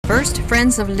First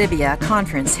Friends of Libya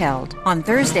conference held. On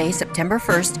Thursday, September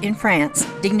 1st in France,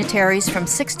 dignitaries from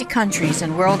 60 countries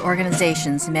and world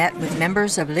organizations met with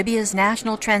members of Libya's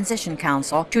National Transition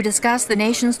Council to discuss the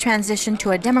nation's transition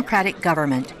to a democratic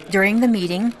government. During the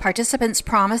meeting, participants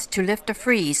promised to lift a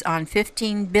freeze on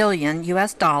 $15 billion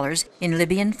in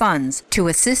Libyan funds to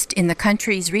assist in the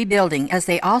country's rebuilding, as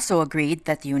they also agreed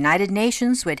that the United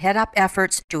Nations would head up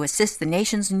efforts to assist the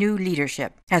nation's new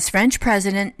leadership. As French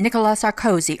President Nicolas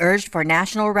Sarkozy urged for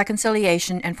national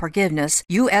reconciliation and forgiveness,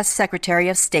 U.S. Secretary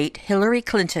of State Hillary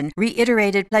Clinton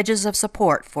reiterated pledges of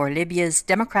support for Libya's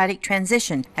democratic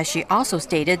transition, as she also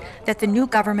stated that the new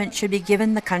government should be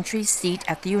given the country's seat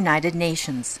at the United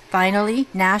Nations. Finally,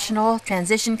 National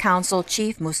Transition Council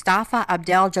Chief Mustafa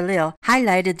Abdel Jalil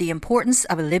highlighted the importance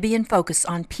of a Libyan focus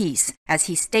on peace. As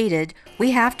he stated,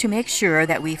 "We have to make sure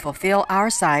that we fulfill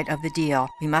our side of the deal.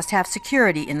 We must have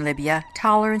security in Libya,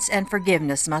 tolerance and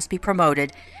forgiveness must be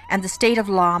promoted, and the state of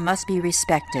law must be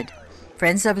respected."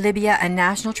 Friends of Libya and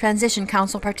National Transition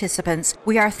Council participants,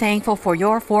 we are thankful for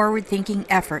your forward-thinking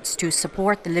efforts to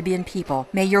support the Libyan people.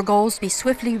 May your goals be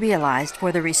swiftly realized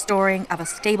for the restoring of a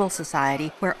stable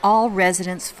society where all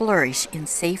residents flourish in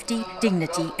safety,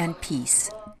 dignity, and peace.